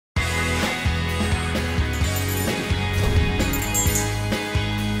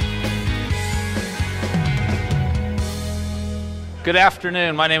Good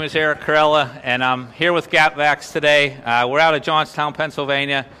afternoon. My name is Eric Corella, and I'm here with GapVax today. We're out of Johnstown,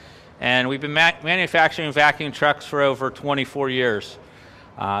 Pennsylvania, and we've been manufacturing vacuum trucks for over 24 years.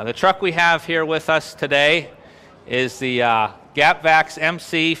 The truck we have here with us today is the GapVax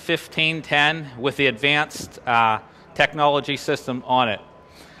MC1510 with the advanced technology system on it.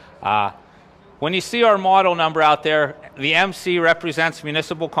 When you see our model number out there, the MC represents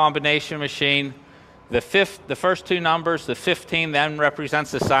municipal combination machine. The first two numbers, the 15 then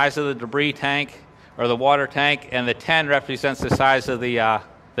represents the size of the debris tank or the water tank, and the 10 represents the size of the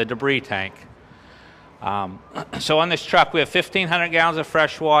debris tank. So on this truck we have 1,500 gallons of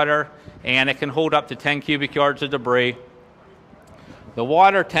fresh water, and it can hold up to 10 cubic yards of debris. The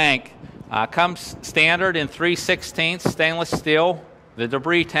water tank comes standard in 3/16 stainless steel. The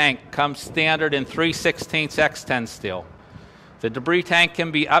debris tank comes standard in 3/16 X10 steel. The debris tank can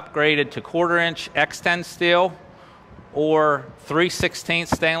be upgraded to 1/4 inch X10 steel or 3/16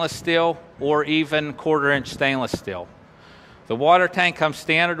 stainless steel or even 1/4 inch stainless steel. The water tank comes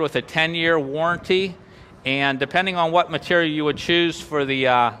standard with a 10-year warranty, and depending on what material you would choose for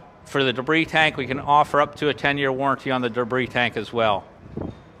the debris tank, we can offer up to a 10-year warranty on the debris tank as well.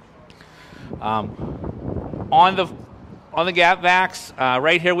 On the GapVax,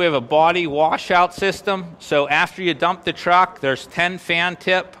 right here we have a body washout system. So after you dump the truck, there's 10 fan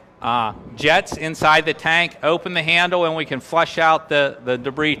tip jets inside the tank. Open the handle and we can flush out the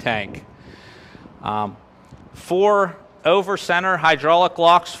debris tank. 4 over-center hydraulic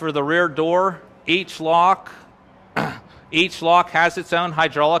locks for the rear door. Each lock has its own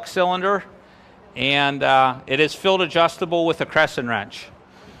hydraulic cylinder, and it is field adjustable with a crescent wrench.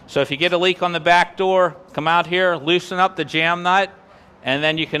 So if you get a leak on the back door, come out here, loosen up the jam nut, and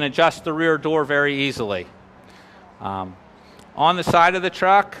then you can adjust the rear door very easily. On the side of the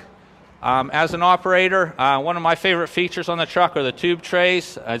truck, as an operator, one of my favorite features on the truck are the tube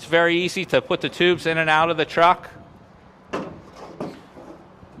trays. It's very easy to put the tubes in and out of the truck.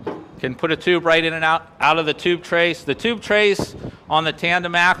 Can put a tube right in and out of the tube trays. The tube trays on the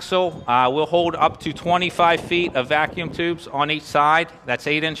tandem axle will hold up to 25 feet of vacuum tubes on each side. That's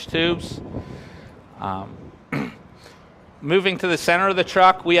 8-inch tubes. Moving to the center of the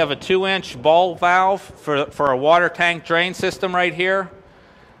truck, we have a 2-inch ball valve for a water tank drain system right here.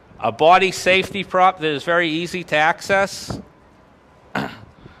 A body safety prop that is very easy to access.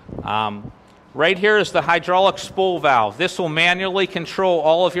 Right here is the hydraulic spool valve. This will manually control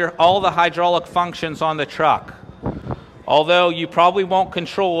all the hydraulic functions on the truck. Although you probably won't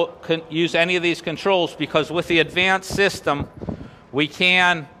use any of these controls, because with the advanced system, we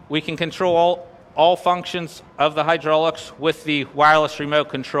can control all functions of the hydraulics with the wireless remote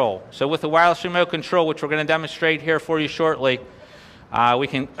control. So with the wireless remote control, which we're going to demonstrate here for you shortly, we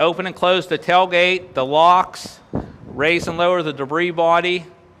can open and close the tailgate, the locks, raise and lower the debris body,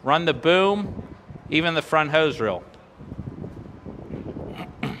 run the boom, even the front hose reel.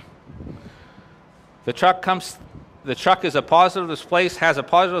 The truck has a positive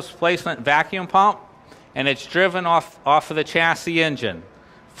displacement vacuum pump, and it's driven off of the chassis engine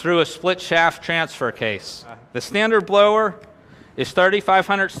through a split shaft transfer case. The standard blower is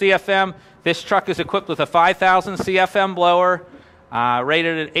 3,500 CFM. This truck is equipped with a 5,000 CFM blower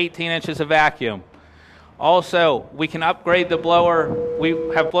rated at 18 inches of vacuum. Also, we can upgrade the blower. We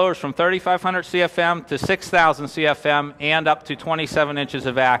have blowers from 3,500 CFM to 6,000 CFM and up to 27 inches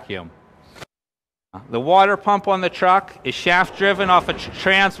of vacuum. The water pump on the truck is shaft driven off a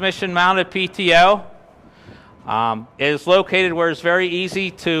transmission mounted PTO. It is located where it's very easy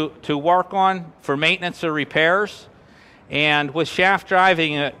to work on for maintenance or repairs. And with shaft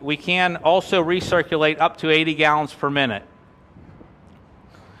driving, we can also recirculate up to 80 gallons per minute.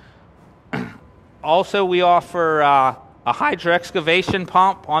 Also, we offer a hydro excavation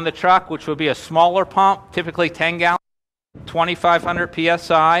pump on the truck, which would be a smaller pump, typically 10 gallons, 2,500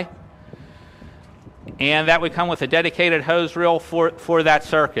 PSI. And that would come with a dedicated hose reel for that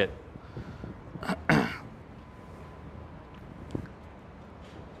circuit.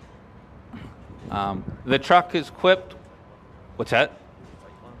 The truck is equipped, what's that?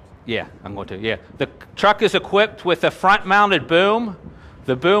 Yeah, I'm going to, yeah. The truck is equipped with a front-mounted boom.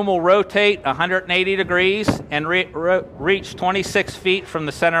 The boom will rotate 180 degrees and reach 26 feet from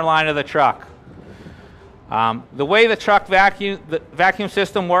the center line of the truck. The way the truck vacuum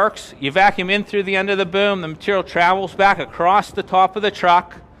system works, you vacuum in through the end of the boom, the material travels back across the top of the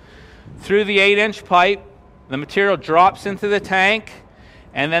truck through the 8-inch pipe, the material drops into the tank,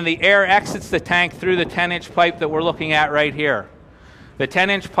 and then the air exits the tank through the 10-inch pipe that we're looking at right here. The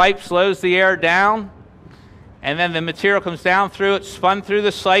 10-inch pipe slows the air down, and then the material comes down through it, spun through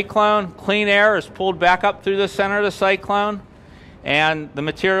the cyclone. Clean air is pulled back up through the center of the cyclone, and the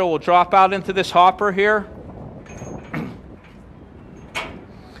material will drop out into this hopper here.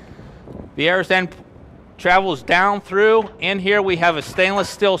 The air then travels down through. In here we have a stainless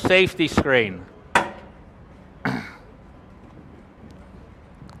steel safety screen.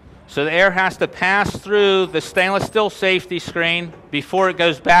 So the air has to pass through the stainless steel safety screen before it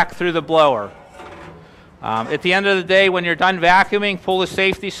goes back through the blower. At the end of the day, when you're done vacuuming, pull the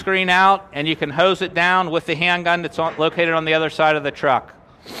safety screen out and you can hose it down with the handgun that's located on the other side of the truck.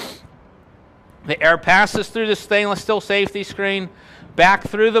 The air passes through the stainless steel safety screen, back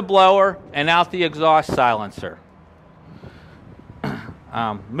through the blower, and out the exhaust silencer.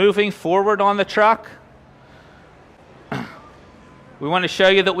 Moving forward on the truck, we want to show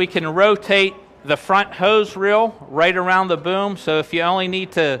you that we can rotate the front hose reel right around the boom, so if you only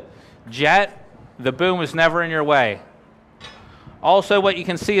need to jet, the boom is never in your way. Also, what you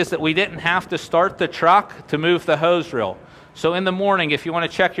can see is that we didn't have to start the truck to move the hose reel. So in the morning, if you want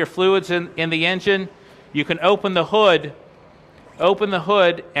to check your fluids in the engine, you can open the hood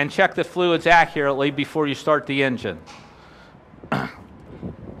and check the fluids accurately before you start the engine.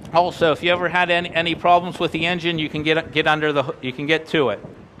 Also, if you ever had any problems with the engine, you can get under the, you can get to it.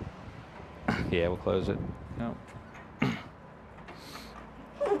 Yeah, we'll close it. No.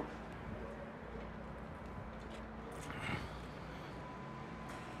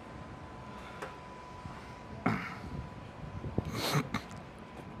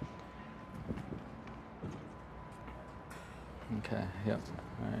 Okay. Yep.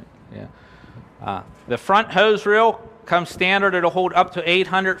 All right. Yeah. The front hose reel comes standard. It'll hold up to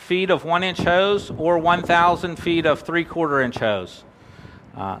 800 feet of 1-inch hose or 1,000 feet of 3/4-inch hose.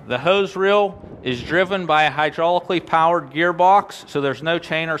 The hose reel is driven by a hydraulically powered gearbox, so there's no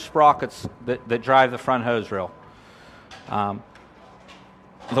chain or sprockets that drive the front hose reel. The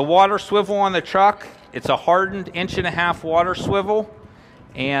water swivel on the truck, it's a hardened 1.5-inch water swivel,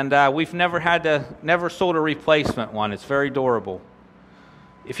 and we've never sold a replacement one. It's very durable.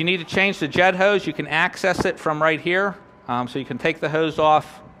 If you need to change the jet hose, you can access it from right here. So you can take the hose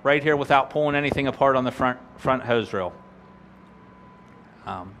off right here without pulling anything apart on the front hose reel.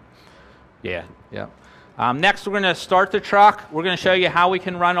 Next, we're going to start the truck. We're going to show you how we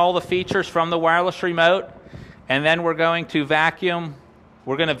can run all the features from the wireless remote, and then we're going to vacuum.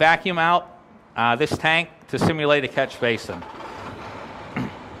 We're going to vacuum out this tank to simulate a catch basin.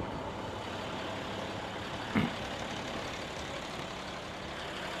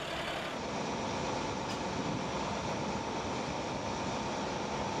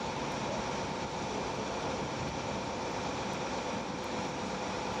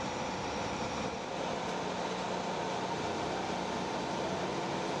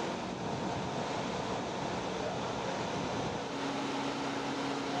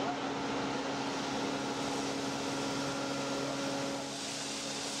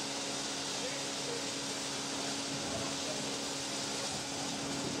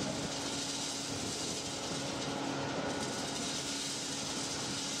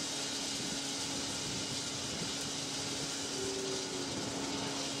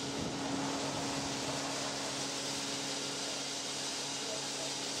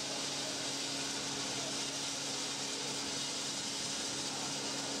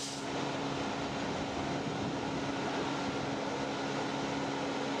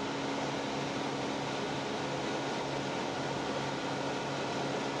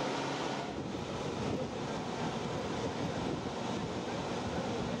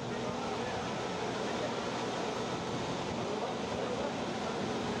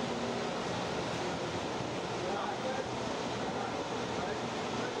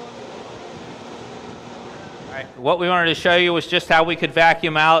 What we wanted to show you was just how we could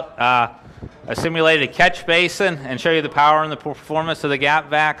vacuum out a simulated catch basin and show you the power and the performance of the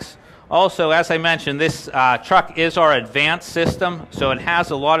GapVax. Also, as I mentioned, this truck is our advanced system, so it has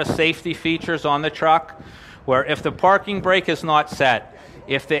a lot of safety features on the truck where if the parking brake is not set,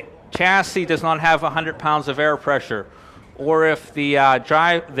 if the chassis does not have 100 pounds of air pressure, or if the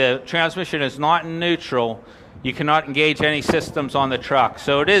transmission is not in neutral, you cannot engage any systems on the truck.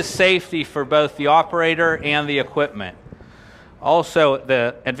 So it is safety for both the operator and the equipment. Also,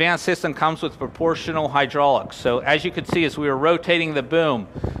 the advanced system comes with proportional hydraulics. So as you can see, as we were rotating the boom,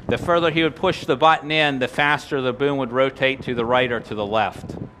 the further he would push the button in, the faster the boom would rotate to the right or to the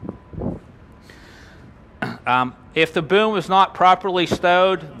left. If the boom is not properly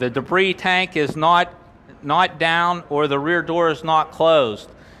stowed, the debris tank is not down, or the rear door is not closed,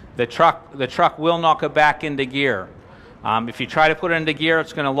 the truck will not go back into gear. If you try to put it into gear,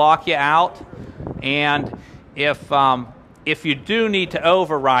 it's going to lock you out. And if you do need to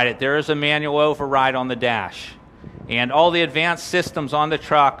override it, there is a manual override on the dash. And all the advanced systems on the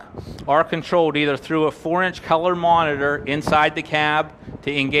truck are controlled either through a 4-inch color monitor inside the cab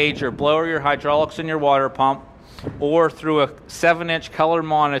to engage your blower, your hydraulics, and your water pump, or through a 7-inch color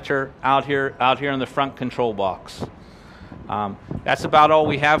monitor out here in the front control box. That's about all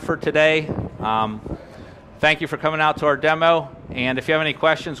we have for today. Thank you for coming out to our demo. And if you have any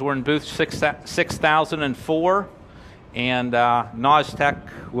questions, we're in booth 6004, and NOS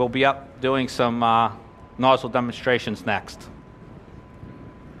Tech will be up doing some nozzle demonstrations next.